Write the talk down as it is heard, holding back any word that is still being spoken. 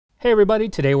Hey everybody,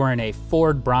 today we're in a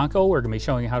Ford Bronco. We're going to be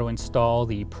showing you how to install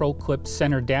the Pro Clip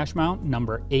center dash mount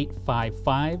number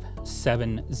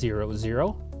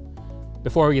 855700.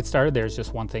 Before we get started, there's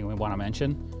just one thing we want to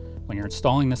mention. When you're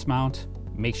installing this mount,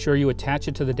 make sure you attach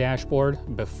it to the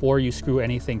dashboard before you screw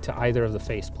anything to either of the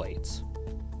face plates.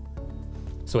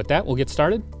 So with that, we'll get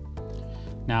started.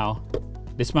 Now,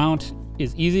 this mount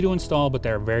is easy to install, but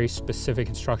there are very specific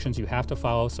instructions you have to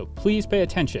follow, so please pay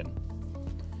attention.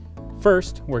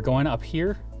 First, we're going up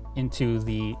here into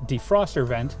the defroster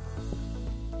vent,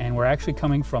 and we're actually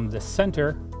coming from the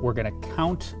center. We're gonna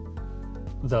count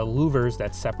the louvers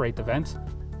that separate the vents.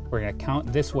 We're gonna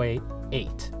count this way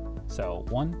 8. So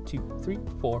 1, 2, 3,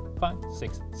 4, 5,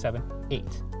 6, 7,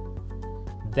 8.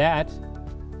 That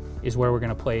is where we're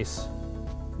gonna place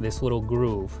this little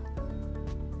groove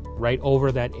right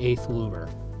over that 8th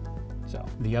louver. So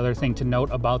the other thing to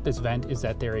note about this vent is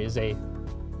that there is a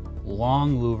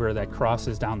long louver that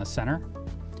crosses down the center.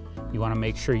 You want to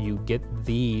make sure you get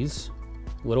these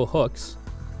little hooks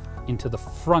into the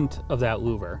front of that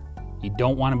louver. You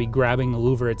don't want to be grabbing the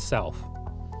louver itself.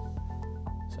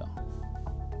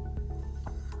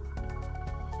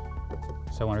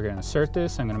 So when we're going to insert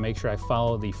this, I'm going to make sure I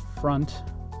follow the front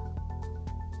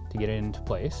to get it into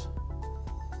place.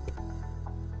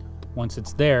 Once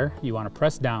it's there, you want to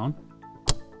press down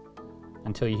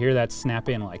until you hear that snap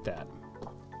in like that.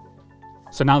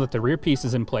 So now that the rear piece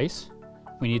is in place,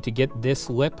 we need to get this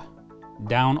lip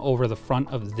down over the front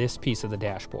of this piece of the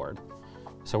dashboard.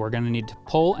 So we're going to need to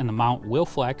pull and the mount will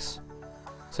flex.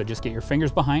 So just get your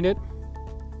fingers behind it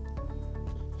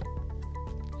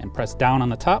and press down on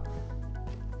the top.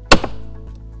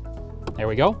 There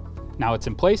we go. Now it's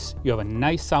in place. You have a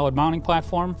nice solid mounting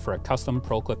platform for a custom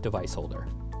Pro Clip device holder.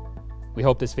 We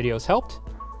hope this video has helped.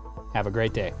 Have a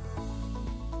great day.